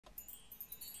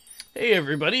Hey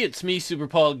everybody, it's me, Super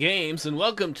Paul Games, and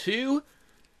welcome to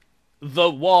The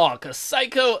Walk, a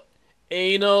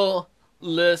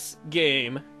psychoanalysis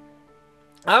game.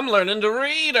 I'm learning to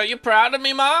read. Are you proud of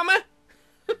me, Mama?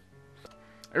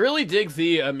 I really dig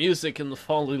the music in the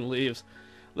falling leaves.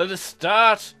 Let us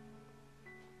start.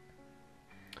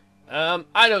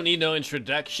 I don't need no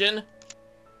introduction.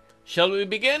 Shall we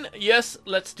begin? Yes,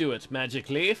 let's do it, Magic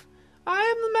Leaf. I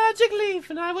am the Magic Leaf,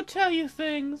 and I will tell you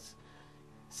things.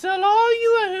 Sell all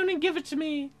you own and give it to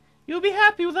me. You'll be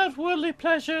happy without worldly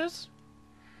pleasures.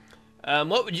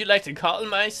 What would you like to call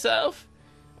myself?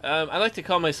 I like to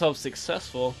call myself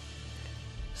successful.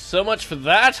 So much for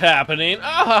that happening.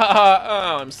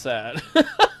 Oh, I'm sad.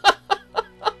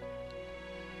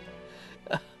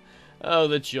 Oh,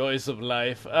 the joys of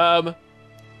life. I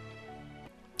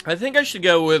think I should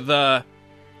go with, I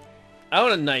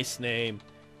want a nice name.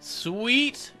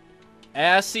 Sweet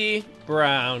Assy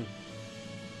Brown.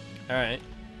 Alright.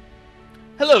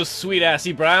 Hello, Sweet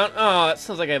Assy Brown. Oh, that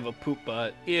sounds like I have a poop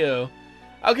butt. Ew.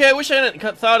 Okay, I wish I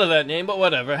hadn't thought of that name, but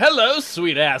whatever. Hello,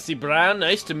 Sweet Assy Brown.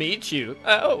 Nice to meet you.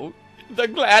 Oh, they're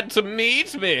glad to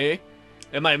meet me.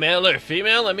 Am I male or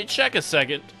female? Let me check a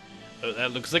second. Oh,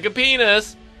 that looks like a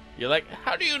penis. You're like,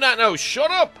 how do you not know? Shut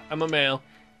up! I'm a male.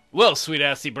 Well, Sweet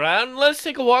Assy Brown, let's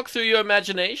take a walk through your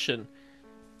imagination.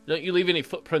 Don't you leave any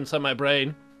footprints on my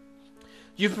brain.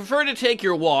 You prefer to take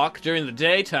your walk during the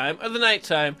daytime or the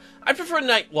nighttime? I prefer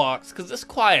night walks, because it's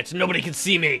quiet and nobody can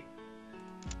see me.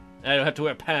 I don't have to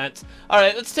wear pants.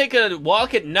 Alright, let's take a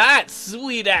walk at night,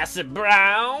 Sweet Assy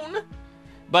Brown.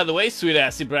 By the way, Sweet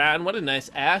Assy Brown, what a nice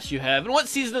ass you have. And what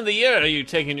season of the year are you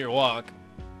taking your walk?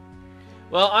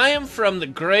 Well, I am from the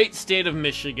great state of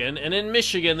Michigan, and in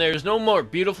Michigan there's no more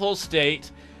beautiful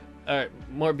state than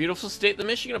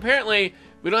Michigan. Apparently,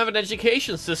 we don't have an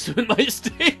education system in my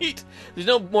state. There's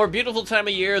no more beautiful time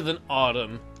of year than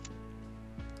autumn.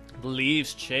 The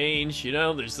leaves change, you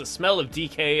know, there's the smell of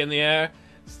decay in the air.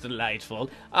 It's delightful.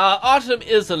 Autumn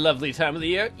is a lovely time of the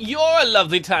year. You're a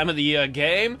lovely time of the year,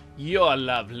 game. You're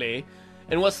lovely.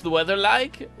 And what's the weather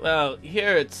like? Well,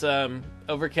 here it's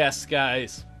overcast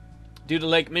skies. Due to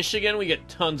Lake Michigan, we get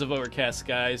tons of overcast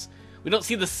skies. We don't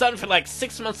see the sun for like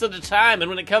 6 months at a time, and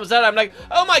when it comes out, I'm like,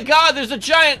 oh my god, there's a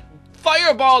giant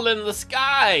fireball in the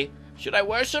sky! Should I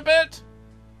worship it?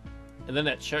 And then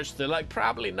at church, they're like,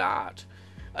 probably not.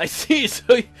 I see,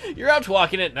 so you're out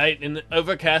walking at night in the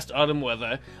overcast autumn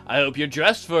weather. I hope you're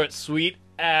dressed for it, Sweet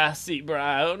Assy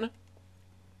Brown.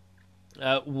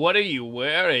 What are you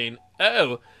wearing?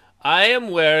 Oh, I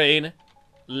am wearing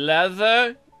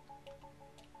leather...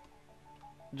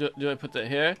 Do I put that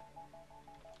here?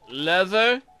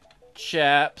 Leather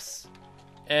chaps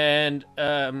and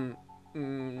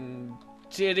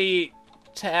titty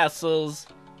tassels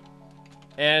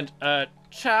and a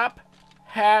top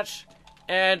hat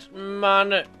and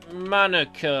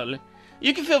monocle.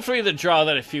 You can feel free to draw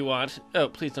that if you want. Oh,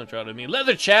 please don't draw it at me.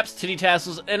 Leather chaps, titty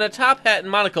tassels, and a top hat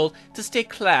and monocle to stay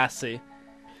classy.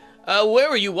 Where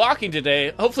were you walking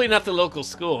today? Hopefully not the local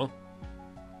school.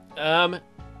 Oh,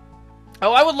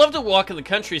 I would love to walk in the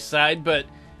countryside, but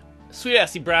Sweet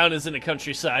Assy Brown is in the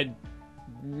countryside,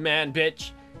 man, bitch.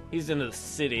 He's in the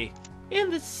city. In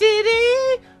the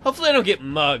city? Hopefully I don't get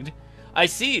mugged. I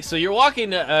see. So you're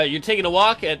walking. You're taking a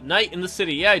walk at night in the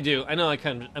city. Yeah, I do. I know. I'm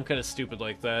kind of stupid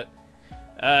like that.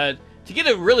 To get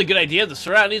a really good idea of the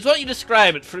surroundings, why don't you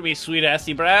describe it for me, Sweet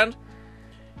Assy Brown?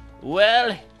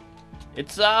 Well,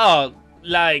 it's all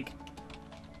like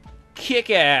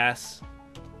kick-ass.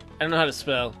 I don't know how to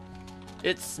spell.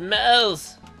 It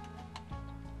smells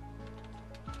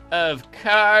of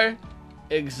car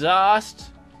exhaust,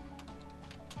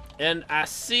 and I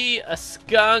see a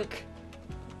skunk,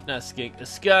 not a skink, a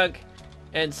skunk,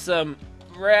 and some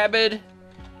rabid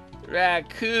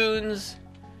raccoons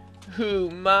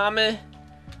who Mama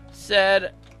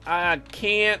said I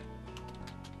can't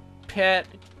pet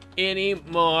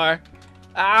anymore.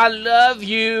 I love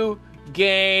you,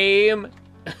 game.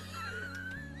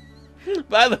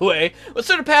 By the way, what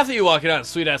sort of path are you walking on,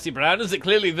 Sweet Assy Brown? Is it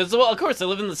clearly visible? Of course, I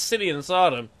live in the city and it's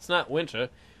autumn. It's not winter.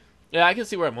 Yeah, I can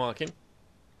see where I'm walking.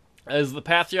 Is the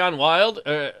path you're on wide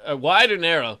or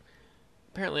narrow?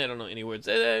 Apparently, I don't know any words.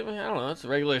 I don't know. It's a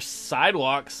regular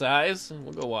sidewalk size.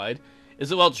 We'll go wide.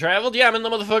 Is it well traveled? Yeah, I'm in the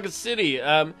motherfucking city.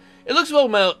 It looks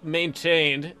well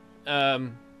maintained.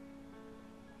 No,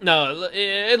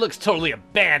 it looks totally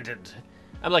abandoned.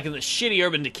 I'm like in the shitty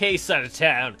urban decay side of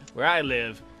town where I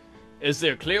live. Is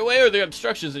there a clear way or are there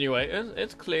obstructions in your way?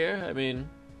 It's clear. I mean,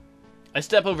 I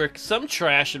step over some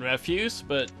trash and refuse,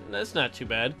 but that's not too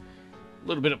bad. A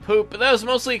little bit of poop, but that was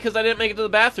mostly because I didn't make it to the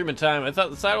bathroom in time. I thought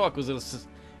the sidewalk was an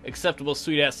acceptable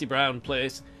Sweet Assy Brown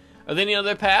place. Are there any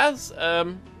other paths?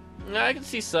 I can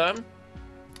see some.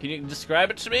 Can you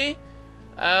describe it to me?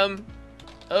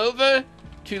 Over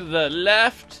to the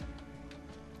left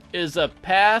is a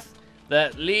path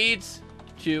that leads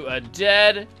to a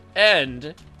dead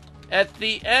end. At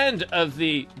the end of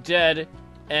the dead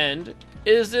end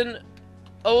is an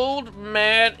old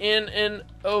man in an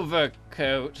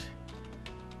overcoat.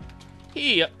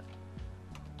 He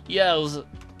yells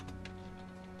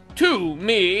to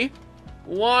me,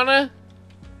 "Wanna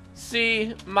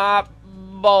see my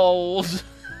balls?"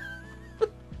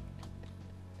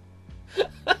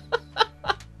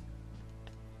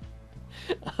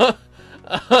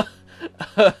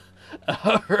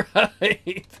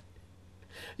 Alright.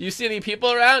 You see any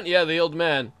people around? Yeah, the old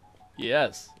man.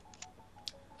 Yes.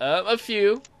 A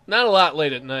few. Not a lot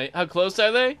late at night. How close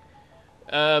are they?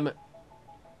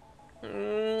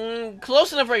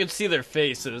 Close enough where I can see their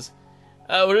faces.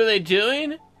 What are they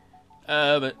doing?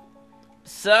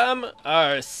 Some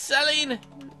are selling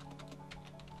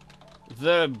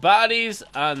their bodies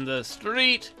on the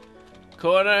street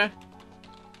corner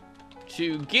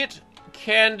to get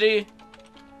candy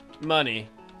money.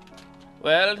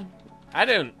 Well, I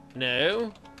don't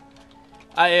know.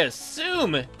 I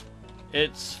assume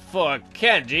it's for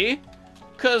candy,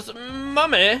 'cause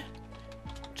Mummy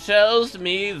tells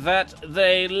me that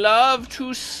they love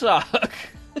to suck.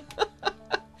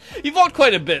 You've walked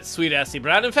quite a bit, sweet Assy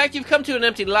Brown. In fact, you've come to an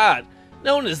empty lot.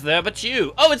 No one is there but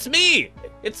you. Oh, it's me!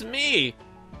 It's me!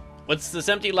 What's this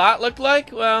empty lot look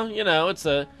like? Well, you know, it's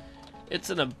an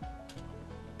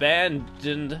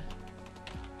abandoned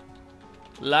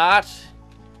lot.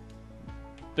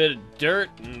 Bit of dirt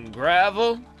and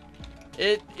gravel.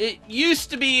 It used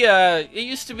to be a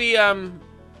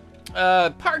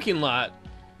parking lot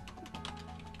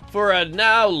for a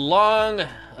now long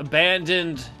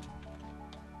abandoned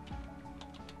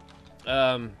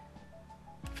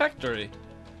factory.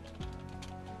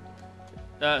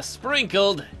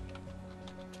 Sprinkled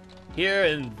here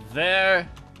and there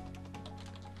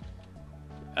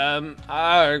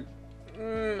are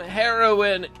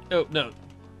heroin. Oh no,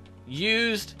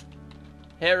 used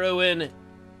heroin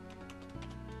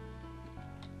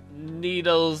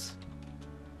needles.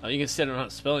 Oh, you can see I don't know how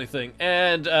to spell anything.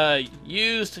 And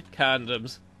used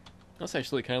condoms. That's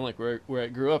actually kind of like where I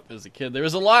grew up as a kid. There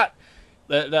was a lot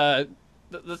that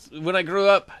when I grew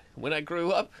up.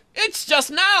 It's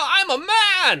just now I'm a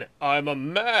man. I'm a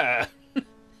man.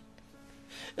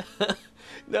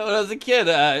 No, when I was a kid,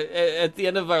 at the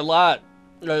end of our lot,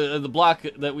 the block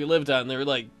that we lived on, there were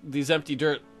like these empty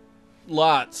dirt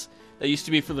lots that used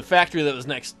to be for the factory that was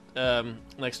next door.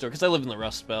 Because I lived in the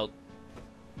Rust Belt.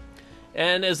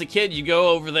 And as a kid, you go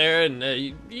over there and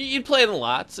you'd play in the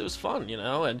lots. It was fun, you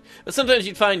know. But sometimes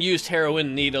you'd find used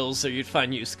heroin needles or you'd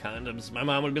find used condoms. My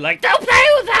mom would be like, "Don't play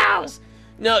with those!"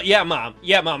 No, yeah, mom.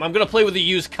 I'm gonna play with a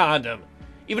used condom.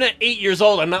 Even at 8 years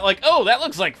old, I'm not like, "Oh, that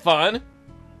looks like fun."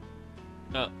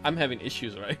 Oh, I'm having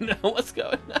issues right now. What's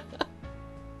going on?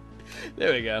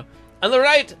 There we go. On the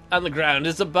right, on the ground,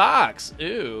 is a box.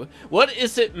 Ooh. What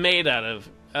is it made out of?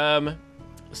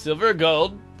 Silver or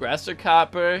gold, brass or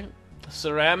copper,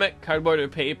 ceramic, cardboard or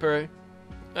paper.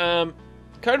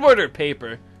 Cardboard or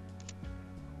paper.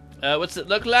 What's it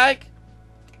look like?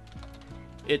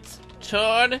 It's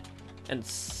torn and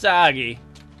soggy.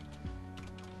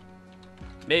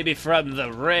 Maybe from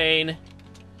the rain.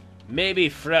 Maybe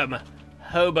from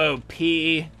hobo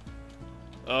pee.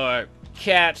 Or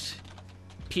cat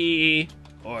pee.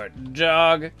 Or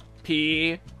dog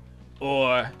pee.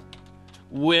 Or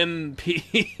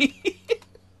wimpy.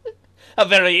 How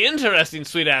very interesting,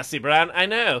 sweet Assy Brown. I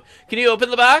know. Can you open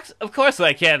the box? Of course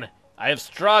I can. I have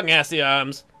strong assy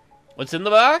arms. What's in the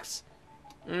box?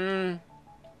 I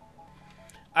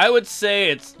would say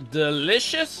it's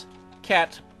delicious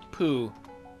cat poo.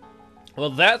 Well,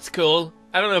 that's cool.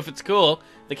 I don't know if it's cool.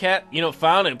 The cat,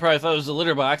 found it. Probably thought it was a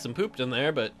litter box and pooped in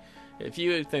there, but if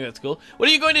you think that's cool. What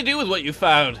are you going to do with what you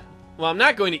found? Well, I'm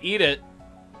not going to eat it.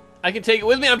 I can take it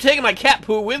with me. I'm taking my cat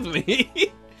poo with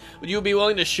me. Would you be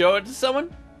willing to show it to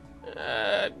someone?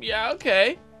 Yeah,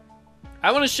 okay.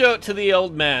 I want to show it to the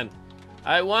old man.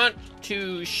 I want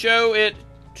to show it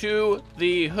to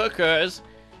the hookers.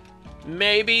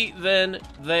 Maybe then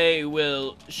they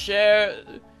will share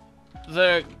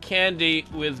their candy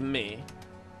with me.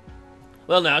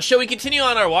 Well now, shall we continue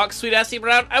on our walk, sweet Assy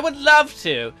Brown? I would love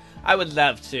to.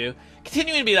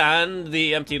 Continuing beyond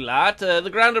the empty lot, the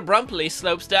ground abruptly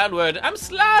slopes downward. I'm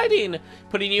sliding,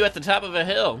 putting you at the top of a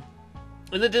hill.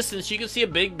 In the distance, you can see a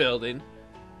big building.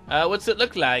 What's it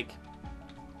look like?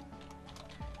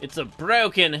 It's a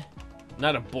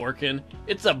not a broken.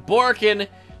 It's a broken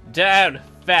down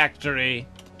factory.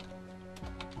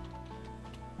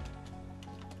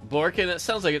 Borkin? It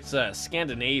sounds like it's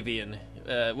Scandinavian.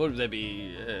 What would that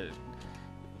be?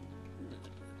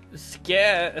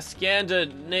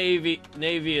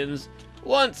 Scandinavians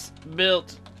once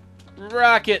built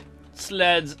rocket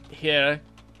sleds here,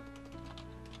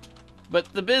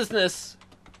 but the business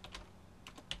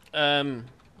moved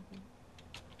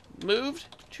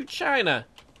to China.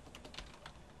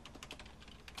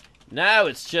 Now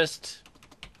it's just,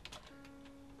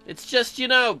 you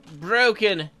know,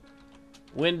 broken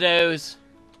windows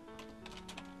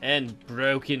and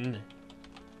broken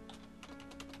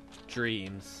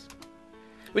dreams.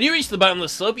 When you reach the bottom of the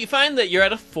slope, you find that you're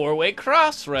at a four-way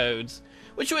crossroads.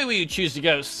 Which way will you choose to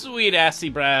go, sweet assy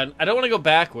Brown? I don't want to go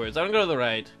backwards. I want to go to the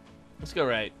right. Let's go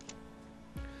right.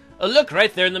 Oh, look,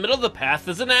 right there in the middle of the path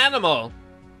is an animal.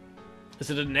 Is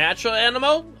it a natural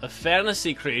animal, a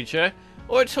fantasy creature,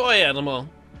 or a toy animal?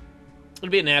 It'll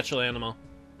be a natural animal.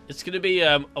 It's going to be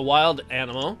a wild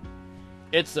animal.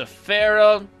 It's a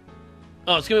feral...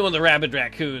 Oh, it's going to be one of the rabid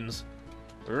raccoons.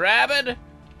 Rabid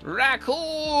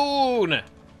raccoon!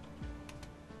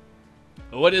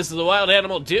 What is the wild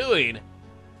animal doing?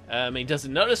 He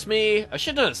doesn't notice me. I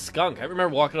should have done a skunk. I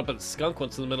remember walking up on a skunk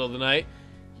once in the middle of the night.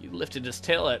 He lifted his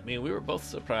tail at me. We were both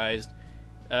surprised.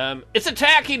 It's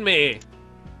attacking me!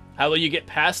 How will you get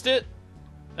past it?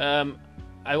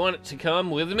 I want it to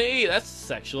come with me? That's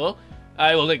sexual.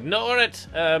 I will ignore it.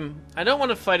 I don't want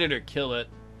to fight it or kill it.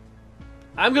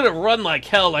 I'm gonna run like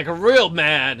hell, like a real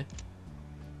man.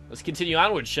 Let's continue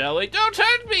onward, shall we? Don't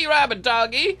hurt me, rabbit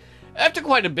doggy! After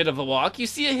quite a bit of a walk, you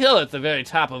see a hill at the very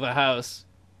top of a house.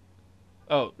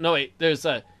 Oh, no wait, there's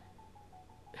a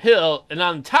hill, and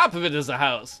on top of it is a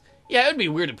house. Yeah, it would be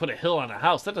weird to put a hill on a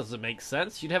house. That doesn't make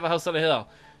sense. You'd have a house on a hill.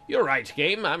 You're right,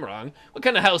 game. I'm wrong. What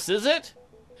kind of house is it?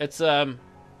 It's, how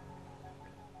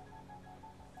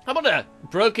about a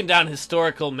broken down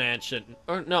historical mansion?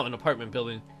 Or, no, an apartment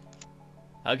building.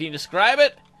 How can you describe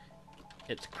it?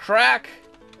 It's crack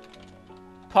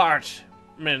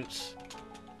apartment.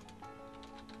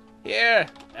 Here,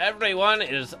 everyone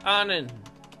is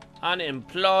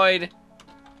unemployed.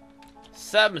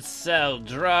 Some sell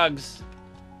drugs.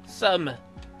 Some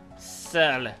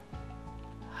sell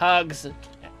hugs.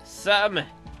 Some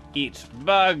eat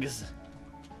bugs.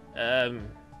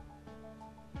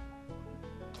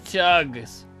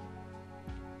 Chugs.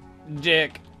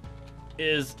 Dick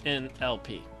is in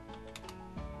LP.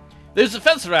 There's a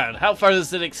fence around. How far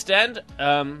does it extend?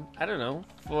 I don't know.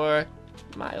 4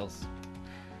 miles.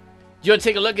 Do you want to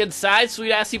take a look inside,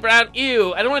 sweet assy Brown?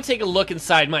 Ew, I don't want to take a look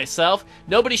inside myself.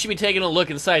 Nobody should be taking a look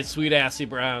inside sweet assy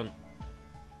Brown.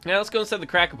 Now let's go inside the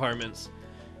crack apartments.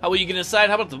 How will you get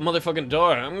inside? How about the motherfucking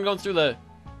door? I'm going through the...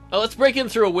 Oh, let's break in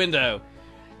through a window.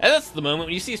 And that's the moment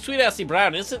when you see sweet assy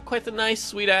Brown. Isn't quite the nice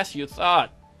sweet ass you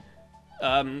thought.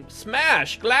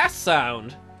 Smash! Glass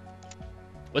sound!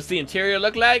 What's the interior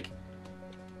look like?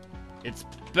 It's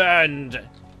burned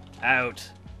out.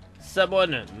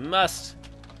 Someone must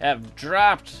have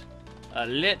dropped a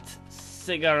lit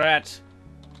cigarette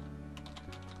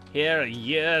here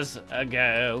years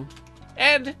ago.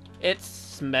 And it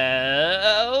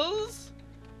smells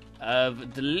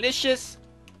of delicious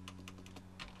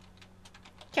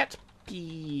cat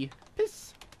pee.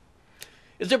 Piss.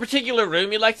 Is there a particular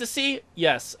room you'd like to see?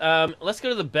 Yes. Let's go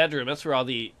to the bedroom. That's where all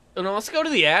the... Oh, no, let's go to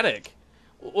the attic.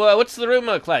 Well, what's the room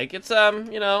look like? It's,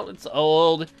 you know, it's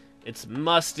old. It's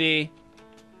musty.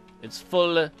 It's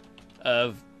full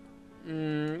of,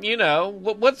 you know,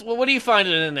 what do you find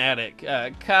in an attic?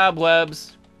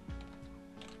 Cobwebs.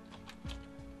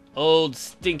 Old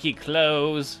stinky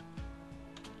clothes.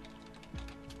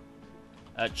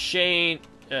 A chained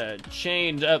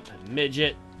up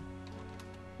midget.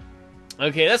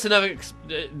 Okay, that's enough.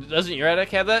 Doesn't your attic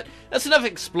have that? That's enough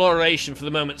exploration for the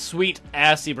moment, sweet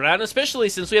assy Brown, especially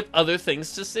since we have other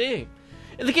things to see.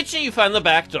 In the kitchen, you find the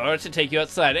back door to take you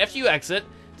outside. After you exit,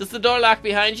 does the door lock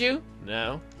behind you?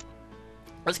 No.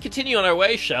 Let's continue on our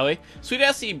way, shall we? Sweet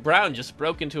assy Brown just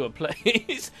broke into a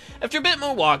place. After a bit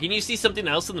more walking, you see something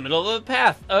else in the middle of the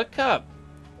path. A cup.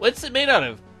 What's it made out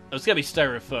of? Oh, it's gotta be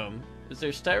styrofoam. Is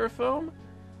there styrofoam?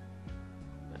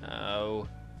 Oh.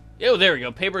 Oh, there we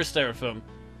go. Paper styrofoam.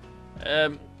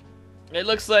 It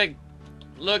looks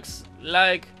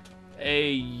like a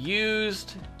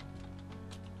used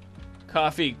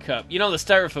coffee cup. You know, the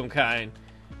styrofoam kind.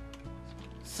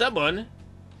 Someone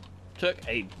took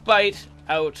a bite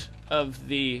out of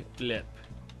the lip.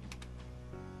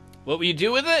 What will you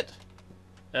do with it?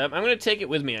 I'm going to take it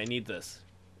with me. I need this.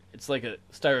 It's like a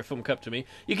styrofoam cup to me.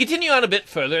 You continue on a bit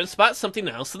further and spot something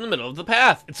else in the middle of the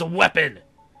path. It's a weapon.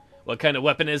 What kind of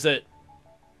weapon is it?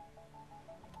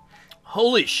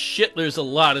 Holy shit, there's a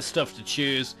lot of stuff to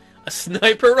choose. A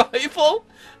sniper rifle?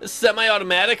 A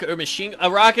semi-automatic or a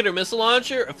rocket or missile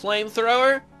launcher? A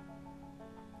flamethrower?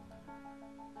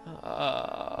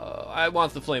 I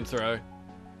want the flamethrower.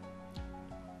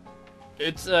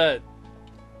 It's a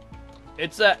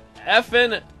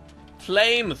effing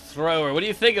flamethrower. What do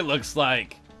you think it looks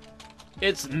like?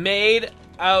 It's made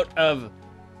out of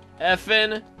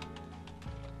effing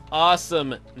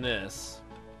awesomeness.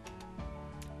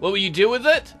 What will you do with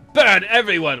it? Burn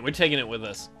everyone! We're taking it with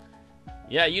us.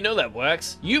 Yeah, you know that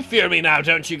works. You fear me now,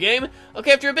 don't you, game?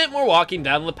 Okay, after a bit more walking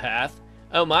down the path.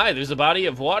 Oh my, there's a body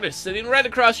of water sitting right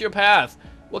across your path.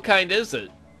 What kind is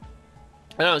it?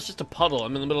 I know, it's just a puddle.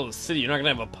 I'm in the middle of the city. You're not gonna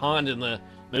have a pond in the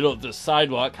middle of the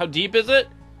sidewalk. How deep is it?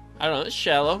 I don't know, it's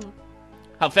shallow.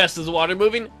 How fast is the water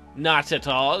moving? Not at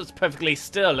all. It's perfectly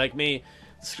still, like me.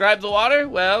 Describe the water?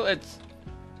 Well, it's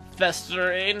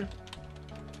festering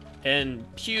and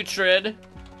putrid.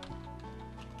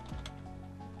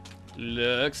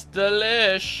 Looks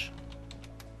delish.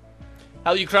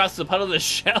 How you cross the puddle is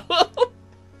shallow?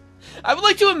 I would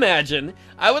like to imagine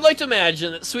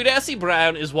that Sweet Assy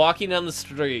Brown is walking down the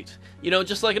street. You know,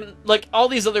 just like all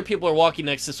these other people are walking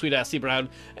next to Sweet Assy Brown,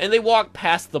 and they walk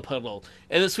past the puddle.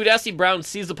 And then Sweet Assy Brown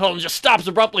sees the puddle and just stops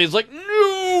abruptly. He's like,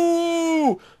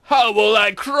 no! How will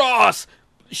I cross?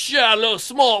 Shallow,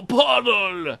 small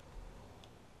puddle!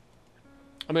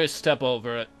 I'm gonna step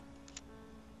over it.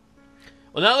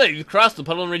 Well, now that you've crossed the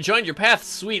puddle and rejoined your path,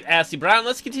 Sweet Assy Brown,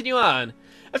 let's continue on.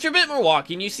 After a bit more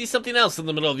walking, you see something else in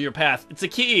the middle of your path. It's a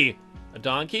key. A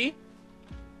donkey?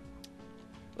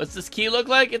 What's this key look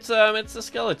like? It's a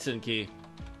skeleton key.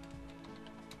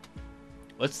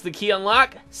 What's the key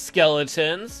unlock?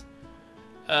 Skeletons.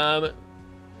 A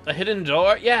hidden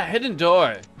door? Yeah, hidden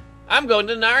door. I'm going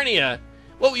to Narnia.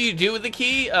 What will you do with the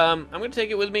key? I'm gonna take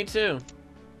it with me too.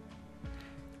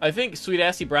 I think Sweet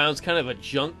Assy Brown's kind of a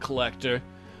junk collector.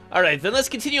 Alright, then let's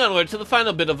continue onward to the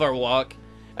final bit of our walk.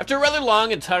 After a rather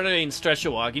long and tiring stretch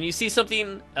of walking, you see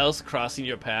something else crossing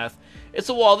your path. It's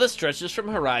a wall that stretches from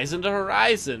horizon to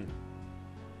horizon.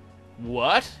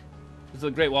 What? Is it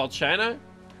the Great Wall of China?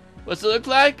 What's it look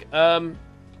like? A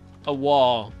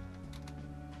wall.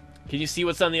 Can you see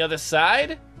what's on the other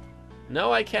side?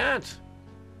 No, I can't.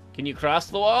 Can you cross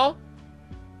the wall?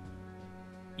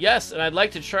 Yes, and I'd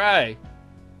like to try.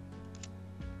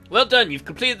 Well done, you've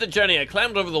completed the journey. I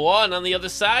climbed over the wall and on the other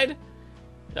side.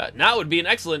 Now would be an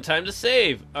excellent time to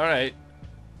save. Alright.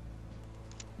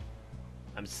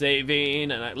 I'm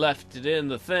saving, and I left it in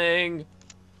the thing.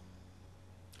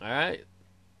 Alright.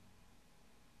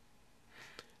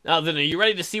 Now then, are you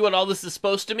ready to see what all this is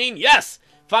supposed to mean? Yes!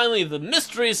 Finally, the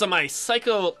mysteries of my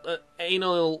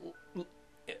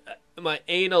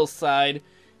anal side,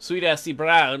 Sweet Assy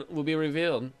Brown, will be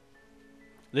revealed.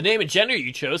 The name and gender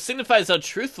you chose signifies how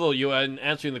truthful you are in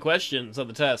answering the questions on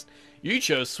the test. You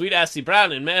chose Sweet Assy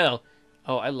Brown in male.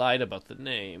 Oh, I lied about the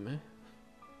name.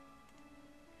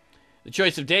 The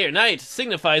choice of day or night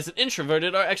signifies an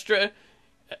introverted or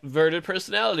extroverted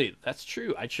personality. That's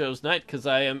true. I chose night because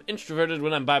I am introverted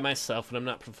when I'm by myself and I'm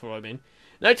not performing.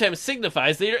 Nighttime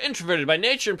signifies that you're introverted by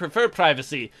nature and prefer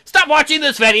privacy. Stop watching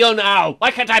this video now!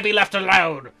 Why can't I be left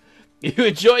alone? You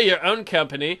enjoy your own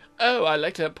company. Oh, I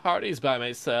like to have parties by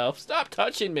myself. Stop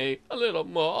touching me a little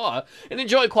more. And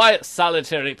enjoy quiet,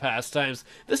 solitary pastimes.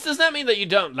 This does not mean that you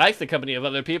don't like the company of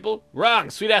other people. Wrong.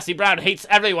 Sweet Assy Brown hates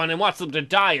everyone and wants them to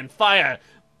die in fire.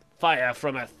 Fire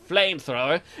from a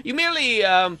flamethrower. You merely,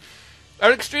 are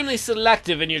extremely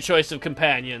selective in your choice of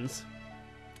companions.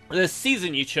 The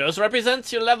season you chose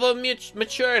represents your level of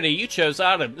maturity. You chose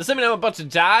autumn. Does that mean I'm about to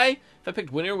die? If I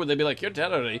picked winter, would they be like, you're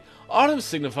dead already? Autumn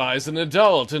signifies an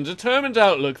adult and determined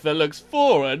outlook that looks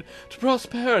forward to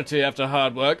prosperity after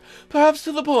hard work, perhaps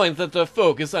to the point that the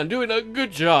focus on doing a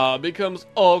good job becomes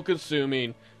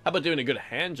all-consuming. How about doing a good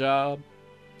hand job?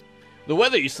 The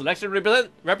weather you selected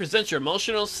represents your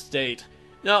emotional state.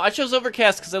 No, I chose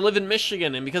overcast because I live in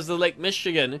Michigan, and because of Lake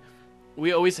Michigan,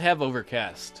 we always have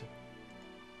overcast.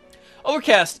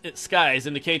 Overcast skies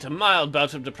indicate a mild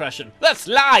bout of depression. Let's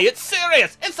lie! It's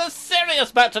serious! It's a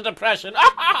serious bout of depression!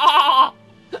 How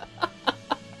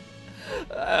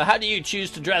do you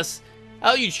choose to dress?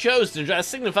 How you chose to dress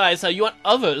signifies how you want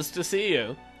others to see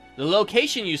you. The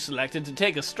location you selected to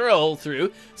take a stroll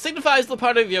through signifies the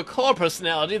part of your core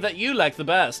personality that you like the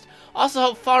best. Also,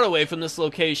 how far away this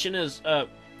location is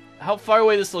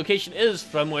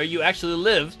from where you actually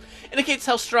live indicates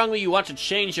how strongly you want to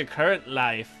change your current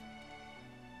life.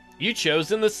 You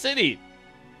chose in the city.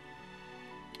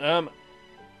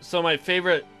 So my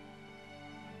favorite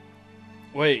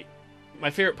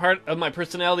part of my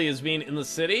personality is being in the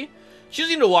city.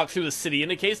 Choosing to walk through the city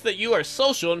indicates that you are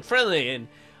social and friendly, and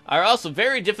are also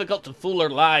very difficult to fool or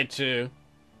lie to.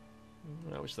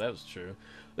 I wish that was true.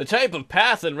 The type of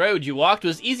path and road you walked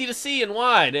was easy to see and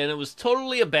wide, and it was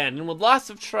totally abandoned with lots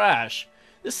of trash.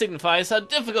 This signifies how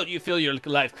difficult you feel your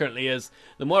life currently is.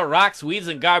 The more rocks, weeds,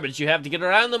 and garbage you have to get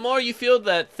around, the more you feel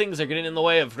that things are getting in the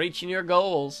way of reaching your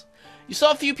goals. You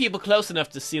saw a few people close enough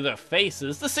to see their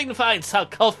faces. This signifies how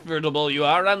comfortable you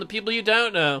are around the people you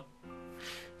don't know.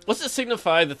 What's it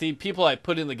signify that the people I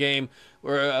put in the game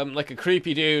were like a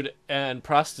creepy dude and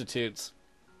prostitutes?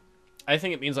 I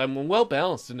think it means I'm a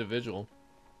well-balanced individual.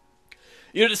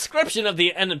 Your description of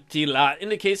the empty lot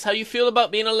indicates how you feel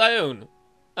about being alone.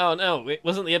 Oh no, it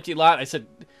wasn't the empty lot. I said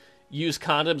use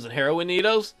condoms and heroin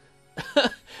needles.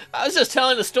 I was just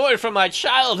telling a story from my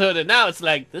childhood, and now it's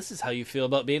like, this is how you feel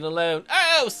about being alone.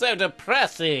 Oh, so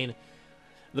depressing.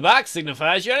 The box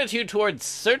signifies your attitude towards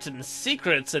certain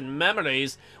secrets and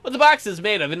memories. What the box is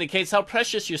made of indicates how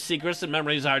precious your secrets and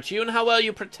memories are to you and how well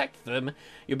you protect them.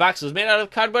 Your box was made out of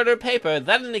cardboard or paper.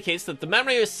 That indicates that the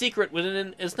memory or secret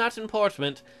within is not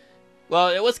important. Well,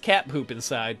 it was cat poop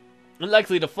inside.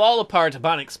 Unlikely to fall apart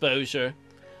upon exposure.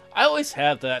 I always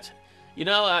have that. You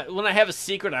know, when I have a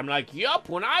secret, I'm like, yup,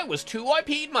 when I was 2, I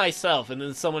peed myself. And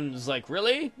then someone's like,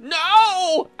 really?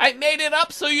 No! I made it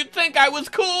up so you'd think I was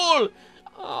cool!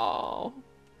 Oh.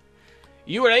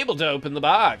 You were able to open the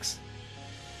box.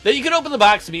 That you can open the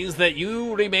box means that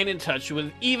you remain in touch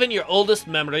with even your oldest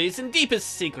memories and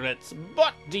deepest secrets.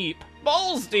 Butt deep.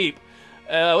 Balls deep.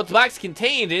 What the box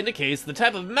contained indicates the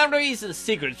type of memories and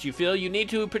secrets you feel you need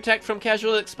to protect from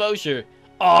casual exposure.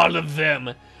 All of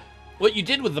them. What you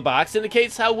did with the box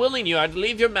indicates how willing you are to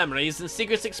leave your memories and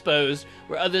secrets exposed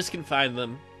where others can find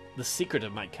them. The secret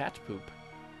of my cat poop.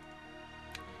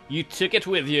 You took it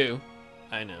with you.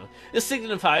 I know. This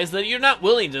signifies that you're not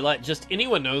willing to let just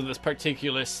anyone know this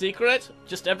particular secret.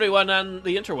 Just everyone on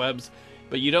the interwebs.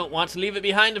 But you don't want to leave it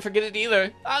behind and forget it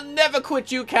either. I'll never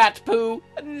quit you, cat poo.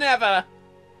 Never.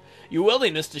 Your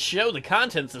willingness to show the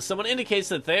contents of someone indicates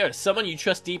that they are someone you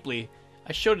trust deeply.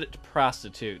 I showed it to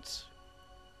prostitutes.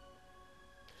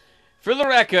 For the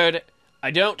record,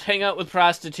 I don't hang out with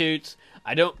prostitutes.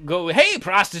 I don't go, hey,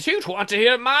 prostitute, want to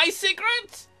hear my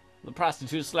secret? The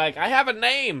prostitute's like, I have a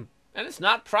name, and it's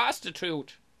not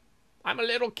prostitute. I'm a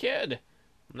little kid.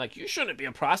 I'm like, you shouldn't be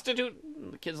a prostitute.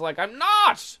 And the kid's like, I'm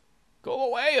not. Go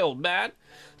away, old man.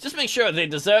 Just make sure they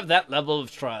deserve that level of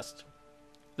trust.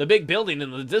 The big building in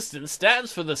the distance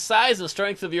stands for the size and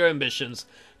strength of your ambitions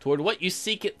toward what you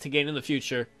seek it to gain in the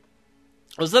future.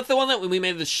 Was that the one that when we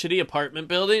made this shitty apartment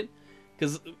building?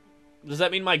 Because does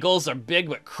that mean my goals are big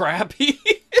but crappy?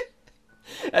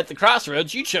 At the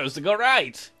crossroads, you chose to go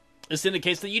right. This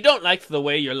indicates that you don't like the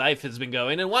way your life has been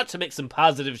going and want to make some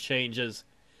positive changes.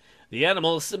 The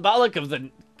animal is symbolic of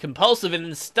the compulsive and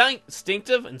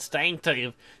instinctive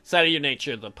side of your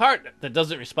nature, the part that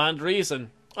doesn't respond to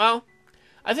reason. Well,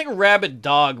 I think a rabid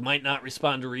dog might not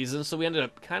respond to reason, so we ended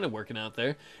up kind of working out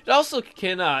there. It also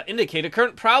can indicate a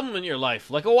current problem in your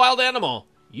life, like a wild animal.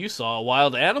 You saw a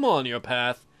wild animal on your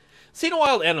path. Seeing a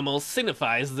wild animal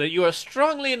signifies that you are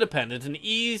strongly independent and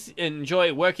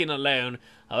enjoy working alone.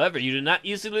 However, you do not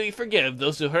easily forgive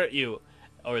those who hurt you,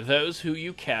 or those who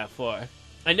you care for.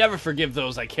 I never forgive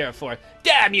those I care for.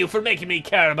 Damn you for making me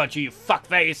care about you, you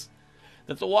fuckface!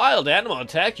 That the wild animal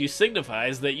attacked you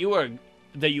signifies that you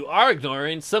are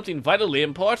ignoring something vitally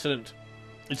important.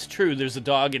 It's true, there's a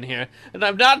dog in here, and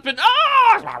I've not been.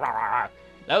 Ah!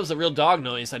 That was a real dog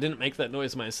noise. I didn't make that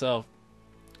noise myself.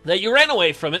 That you ran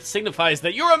away from it signifies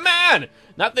that you're a man!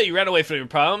 Not that you ran away from your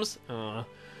problems.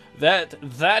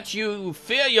 That you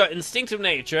fear your instinctive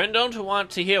nature and don't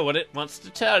want to hear what it wants to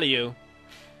tell you.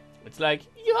 It's like,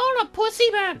 you're a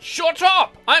pussy man! Shut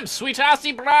up! I'm Sweet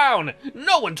Assy Brown!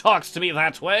 No one talks to me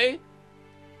that way!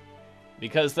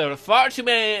 Because there are far too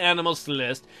many animals to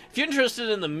list. If you're interested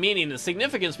in the meaning and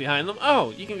significance behind them, oh,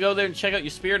 you can go there and check out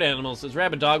your spirit animals. There's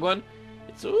Rabid Dog one.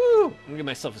 It's, ooh, I'm gonna give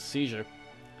myself a seizure.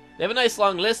 They have a nice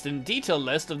long list and detailed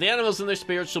list of the animals and their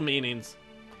spiritual meanings.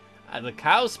 The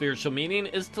cow's spiritual meaning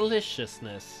is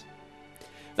deliciousness.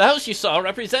 The house you saw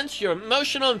represents your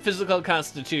emotional and physical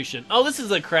constitution. Oh, this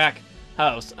is a crack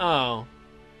house. Oh.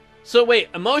 So wait,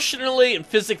 emotionally and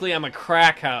physically I'm a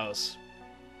crack house.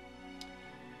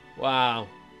 Wow.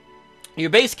 Your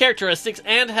base characteristics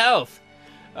and health.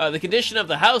 The condition of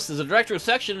the house is a direct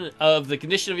reflection of the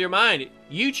condition of your mind.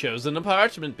 You chose an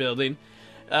apartment building.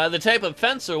 The type of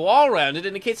fence or wall around it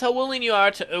indicates how willing you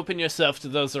are to open yourself to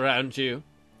those around you.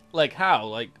 Like how?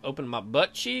 Like open my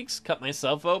butt cheeks? Cut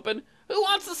myself open? Who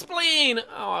wants a spleen?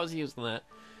 Oh, I was using that.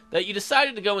 That you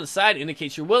decided to go inside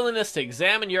indicates your willingness to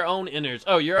examine your own innards.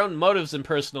 Oh, your own motives and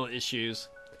personal issues.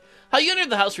 How you entered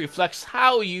the house reflects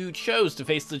how you chose to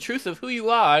face the truth of who you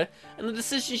are and the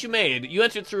decisions you made. You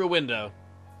entered through a window.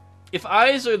 If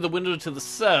eyes are the window to the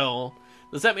cell,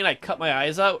 does that mean I cut my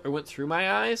eyes out or went through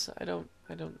my eyes? I don't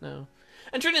know.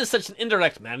 Entering in such an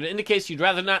indirect manner indicates you'd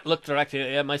rather not look directly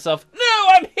at myself. No,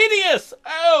 I'm hideous!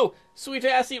 Oh, sweet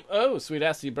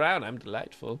assy brown, I'm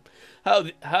delightful.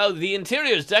 How the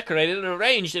interior is decorated and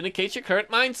arranged indicates your current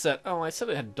mindset. Oh, I said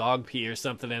it had dog pee or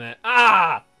something in it.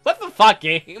 Ah! What the fuck,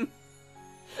 game?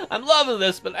 I'm loving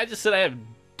this, but I just said I have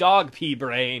dog pee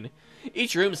brain.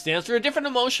 Each room stands for different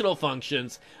emotional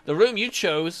functions. The room you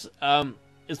chose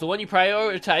is the one you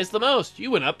prioritize the most.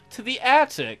 You went up to the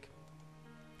attic.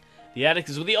 The attic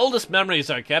is where the oldest memories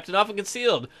are kept and often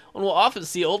concealed. One will often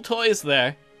see old toys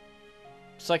there.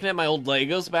 So I can have my old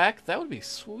Legos back? That would be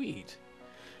sweet.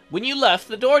 When you left,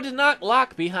 the door did not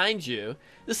lock behind you.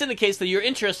 This indicates that you're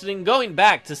interested in going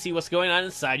back to see what's going on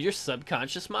inside your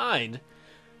subconscious mind.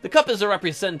 The cup is a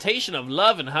representation of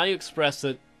love and how you express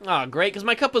it. Ah, great, because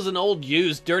my cup was an old,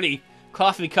 used, dirty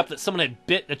coffee cup that someone had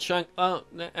bit a chunk. Oh,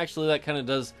 actually, that kind of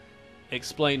does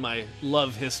explain my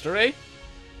love history.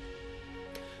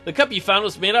 The cup you found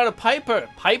was made out of Piper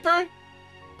Parabo?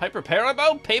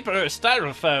 Paper or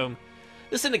styrofoam.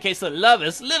 This indicates that love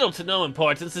has little to no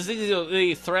importance, is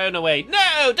easily thrown away.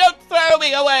 No, don't throw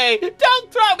me away!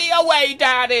 Don't throw me away,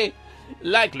 Daddy!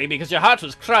 Likely because your heart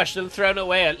was crushed and thrown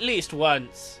away at least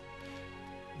once.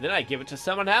 Then I give it to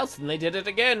someone else and they did it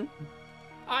again.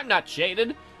 I'm not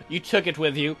jaded. You took it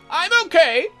with you. I'm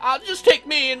okay. I'll just take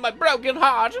me and my broken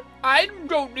heart. I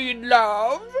don't need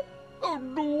love. Oh,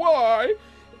 why?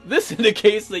 This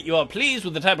indicates that you are pleased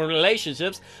with the type of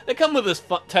relationships that come with this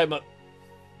type of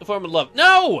form of love.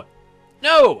 No!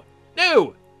 No!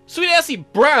 No! Sweet Assy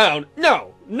Brown!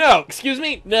 No! No! Excuse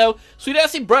me? No. Sweet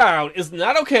Assy Brown is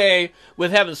not okay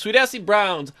with having Sweet Assy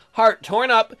Brown's heart torn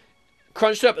up,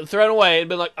 crunched up, and thrown away and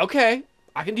been like, okay,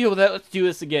 I can deal with that. Let's do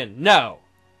this again. No.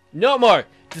 No more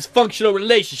dysfunctional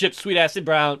relationships, Sweet Assy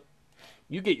Brown.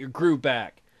 You get your groove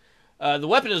back. The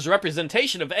weapon is a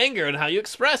representation of anger and how you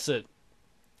express it.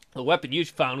 The weapon you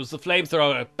found was the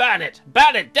flamethrower. Burn it!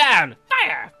 Burn it down!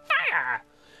 Fire! Fire!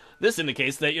 This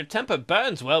indicates that your temper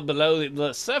burns well below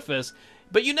the surface,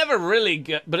 but it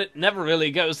never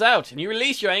really goes out, and you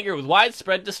release your anger with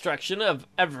widespread destruction of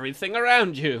everything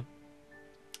around you.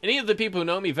 Any of the people who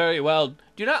know me very well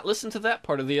do not listen to that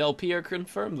part of the LP or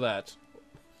confirm that.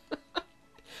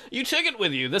 You took it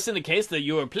with you. This indicates that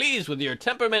you are pleased with your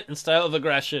temperament and style of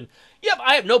aggression. Yep,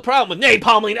 I have no problem with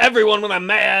napalming everyone when I'm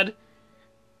mad.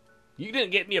 You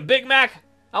didn't get me a Big Mac.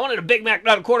 I wanted a Big Mac,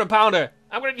 not a quarter pounder.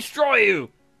 I'm going to destroy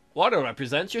you. Water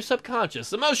represents your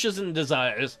subconscious, emotions, and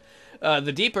desires.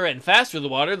 The deeper and faster the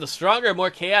water, the stronger,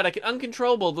 more chaotic, and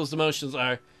uncontrollable those emotions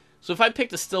are. So if I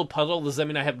picked a still puddle, does that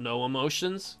mean I have no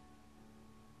emotions?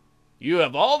 You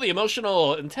have all the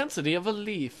emotional intensity of a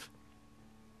leaf.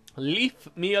 Leave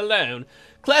me alone.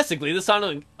 Classically, this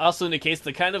also indicates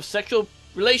the kind of sexual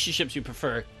relationships you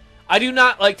prefer. I do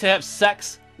not like to have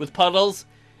sex with puddles.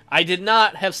 I did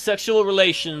not have sexual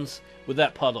relations with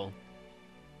that puddle.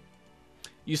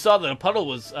 You saw that a puddle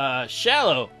was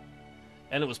shallow,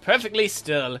 and it was perfectly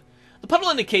still. The puddle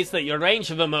indicates that your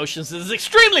range of emotions is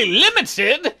extremely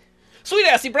limited. Sweet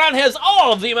Assy Brown has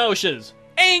all of the emotions.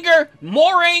 Anger,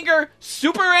 more anger,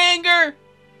 super anger.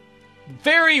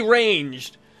 Very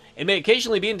ranged. It may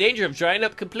occasionally be in danger of drying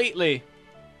up completely.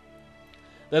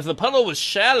 That the puddle was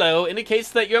shallow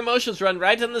indicates that your emotions run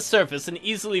right on the surface and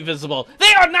easily visible.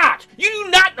 They are not! You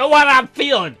do not know what I'm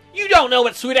feeling! You don't know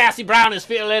what Sweet Assy Brown is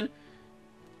feeling!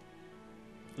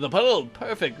 The puddle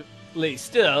perfectly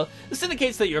still. This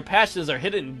indicates that your passions are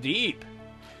hidden deep.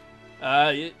 How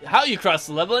you cross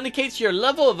the level indicates your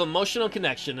level of emotional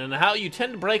connection and how you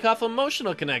tend to break off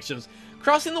emotional connections.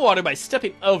 Crossing the water by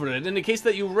stepping over it indicates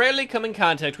that you rarely come in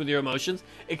contact with your emotions,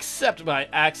 except by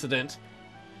accident.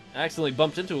 I accidentally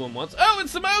bumped into them once. Oh,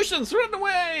 it's emotions! Run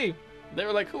away! They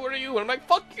were like, who are you? And I'm like,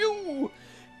 fuck you!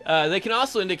 They can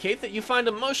also indicate that you find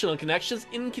emotional connections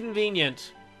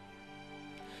inconvenient.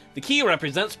 The key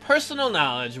represents personal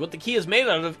knowledge. What the key is made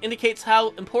out of indicates how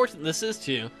important this is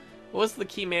to you. What's the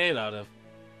key made out of?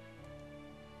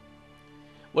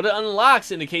 What it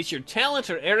unlocks indicates your talent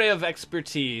or area of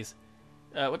expertise.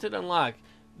 What did it unlock?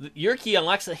 Your key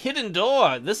unlocks a hidden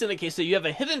door. This indicates that you have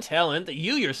a hidden talent that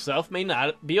you yourself may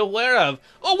not be aware of.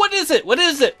 Oh, what is it? What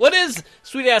is it? What is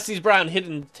Sweet Assy Brown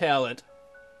hidden talent?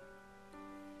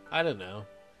 I don't know.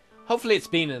 Hopefully it's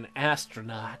being an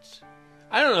astronaut.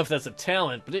 I don't know if that's a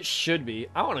talent, but it should be.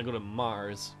 I want to go to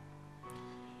Mars.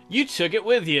 You took it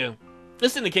with you.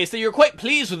 This indicates that you're quite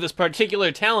pleased with this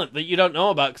particular talent that you don't know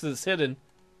about because it's hidden.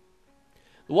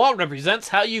 The wall represents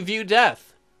how you view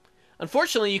death.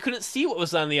 Unfortunately, you couldn't see what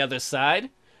was on the other side.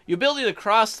 Your ability to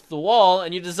cross the wall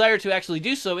and your desire to actually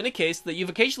do so indicates that you've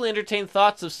occasionally entertained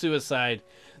thoughts of suicide.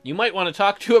 You might want to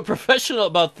talk to a professional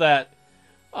about that.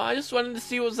 Oh, I just wanted to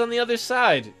see what was on the other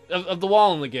side of the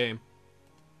wall in the game.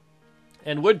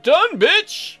 And we're done,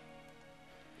 bitch!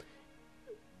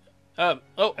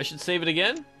 Oh, I should save it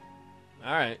again?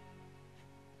 Alright.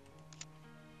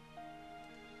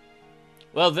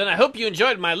 Well, then I hope you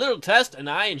enjoyed my little test, and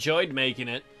I enjoyed making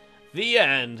it. The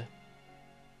end.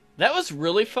 That was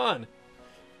really fun.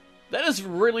 That is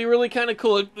really, really kind of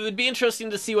cool. It would be interesting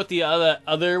to see what the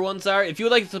other ones are. If you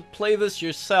would like to play this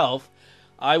yourself,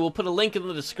 I will put a link in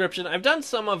the description. I've done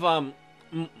some of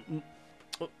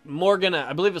Morgan,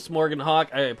 I believe it's Morgan Hawk.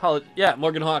 I apologize. Yeah,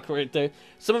 Morgan Hawk right there.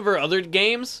 Some of her other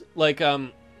games, like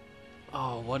oh,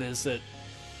 what is it?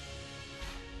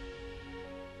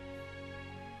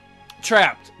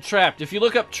 Trapped. If you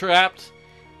look up Trapped,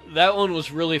 that one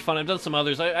was really fun. I've done some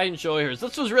others. I enjoy hers.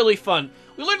 This was really fun.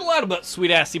 We learned a lot about Sweet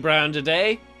Assy Brown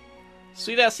today.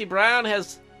 Sweet Assy Brown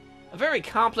has a very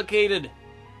complicated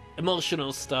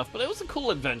emotional stuff, but it was a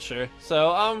cool adventure.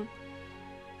 So,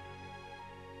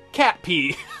 cat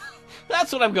pee.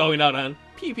 That's what I'm going out on.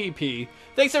 PPP.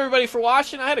 Thanks everybody for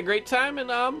watching. I had a great time,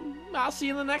 and I'll see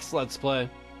you in the next Let's Play.